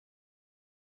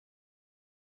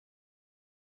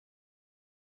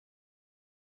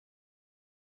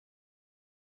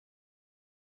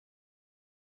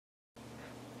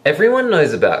Everyone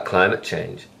knows about climate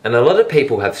change, and a lot of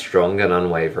people have strong and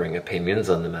unwavering opinions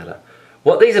on the matter.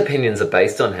 What these opinions are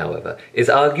based on, however, is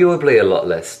arguably a lot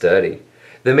less sturdy.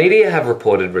 The media have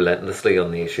reported relentlessly on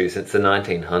the issue since the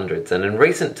 1900s, and in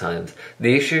recent times,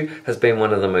 the issue has been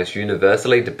one of the most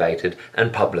universally debated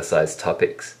and publicised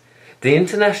topics. The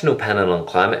International Panel on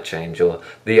Climate Change, or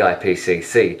the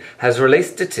IPCC, has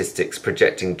released statistics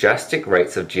projecting drastic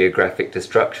rates of geographic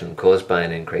destruction caused by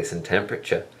an increase in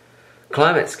temperature.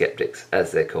 Climate skeptics,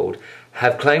 as they're called,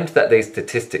 have claimed that these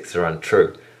statistics are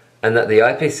untrue, and that the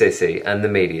IPCC and the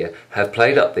media have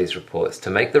played up these reports to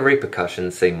make the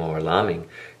repercussions seem more alarming,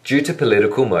 due to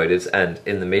political motives and,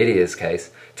 in the media's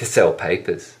case, to sell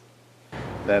papers.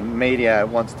 The media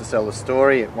wants to sell a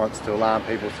story, it wants to alarm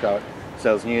people, so it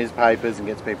sells newspapers and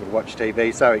gets people to watch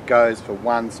TV, so it goes for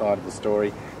one side of the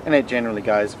story, and it generally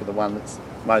goes for the one that's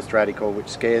most radical, which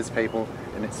scares people,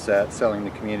 and it's selling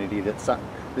the community that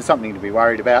there's something to be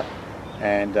worried about,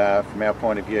 and from our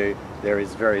point of view, there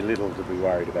is very little to be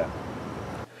worried about.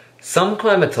 Some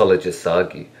climatologists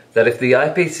argue that if the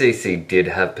IPCC did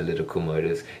have political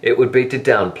motives, it would be to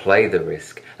downplay the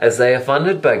risk, as they are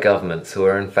funded by governments who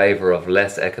are in favour of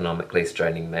less economically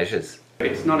straining measures.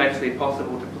 It's not actually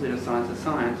possible to politicise the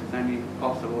science, it's only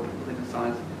possible to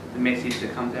politicise the message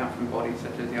that comes out from bodies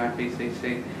such as the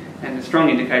IPCC. And the strong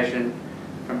indication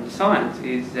from the science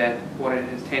is that what it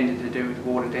has tended to do is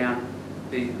water down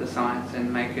the science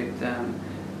and make it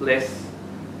less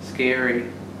scary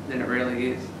than it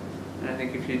really is. And I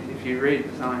think if you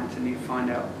read the science and you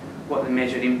find out what the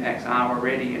measured impacts are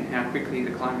already and how quickly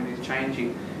the climate is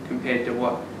changing compared to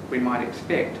what we might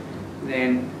expect,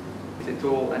 then it's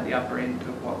all at the upper end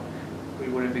of what we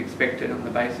would have expected on the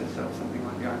basis of something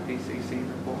like the IPCC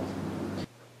reports.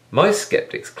 Most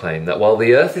skeptics claim that while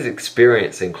the Earth is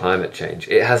experiencing climate change,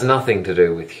 it has nothing to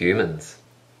do with humans.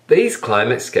 These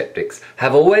climate skeptics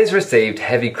have always received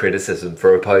heavy criticism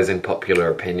for opposing popular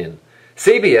opinion.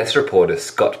 CBS reporter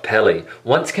Scott Pelley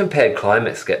once compared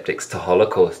climate skeptics to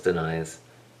Holocaust deniers.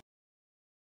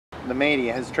 The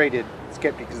media has treated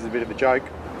skeptics as a bit of a joke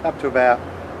up to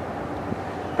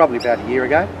probably about a year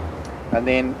ago, and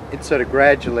then it's sort of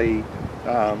gradually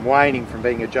waning from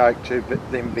being a joke to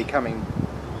them becoming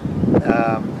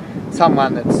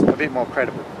someone that's a bit more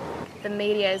credible. The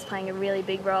media is playing a really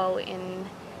big role in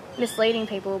misleading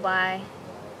people by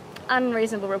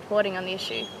unreasonable reporting on the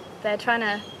issue. They're trying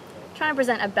to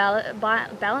present a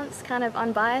balanced, kind of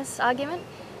unbiased argument,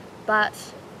 but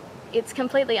it's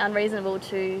completely unreasonable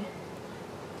to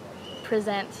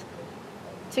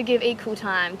give equal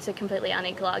time to completely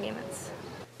unequal arguments.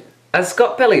 As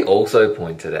Scott Pelley also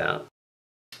pointed out,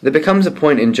 there becomes a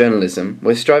point in journalism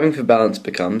where striving for balance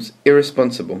becomes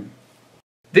irresponsible.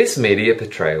 This media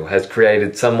portrayal has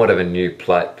created somewhat of a new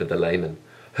plight for the layman.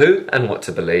 Who and what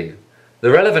to believe?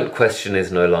 The relevant question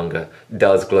is no longer,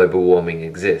 does global warming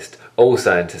exist? All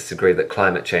scientists agree that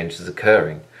climate change is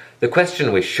occurring. The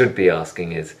question we should be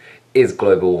asking is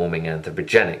global warming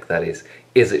anthropogenic? That is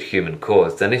it human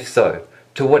caused? And if so,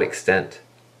 to what extent?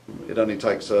 It only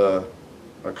takes a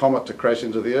comet to crash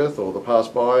into the Earth or to pass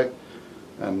by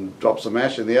and drop some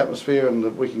ash in the atmosphere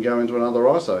and we can go into another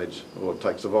ice age. Or it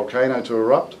takes a volcano to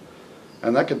erupt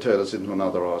and that can turn us into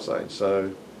another ice age.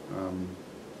 So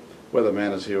whether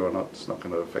man is here or not, it's not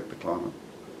going to affect the climate.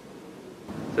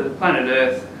 So the planet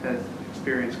Earth has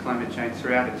experienced climate change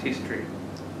throughout its history,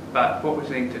 but what we're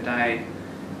seeing today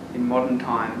in modern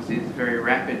times is very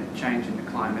rapid change in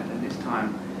the climate, and this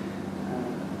time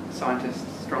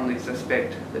scientists strongly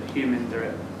suspect that humans are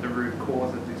at the root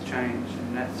cause of this change,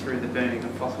 and that's through the burning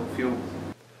of fossil fuels.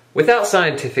 Without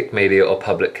scientific media or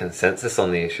public consensus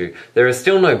on the issue, there is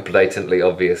still no blatantly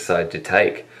obvious side to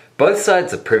take. Both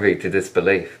sides are privy to this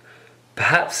belief.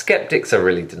 Perhaps skeptics are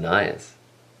really deniers.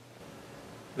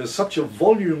 There's such a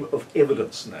volume of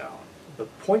evidence now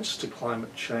that points to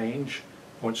climate change,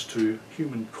 points to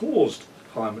human-caused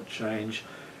climate change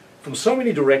from so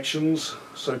many directions,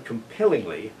 so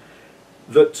compellingly,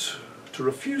 that to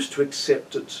refuse to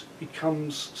accept it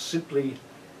becomes simply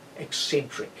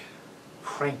eccentric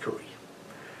crankery.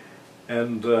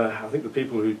 And I think the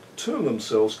people who term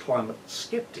themselves climate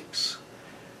skeptics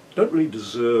don't really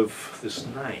deserve this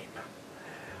name.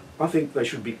 I think they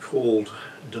should be called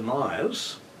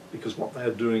deniers, because what they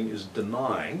are doing is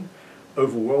denying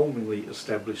overwhelmingly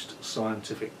established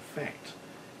scientific fact.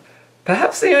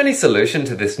 Perhaps the only solution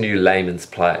to this new layman's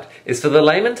plight is for the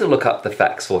layman to look up the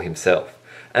facts for himself.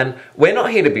 And we're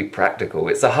not here to be practical,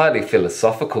 it's a highly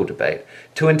philosophical debate.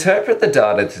 To interpret the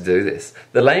data to do this,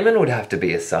 the layman would have to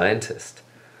be a scientist.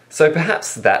 So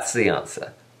perhaps that's the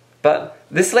answer. But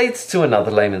this leads to another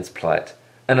layman's plight,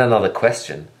 and another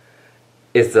question.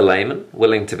 Is the layman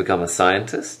willing to become a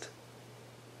scientist?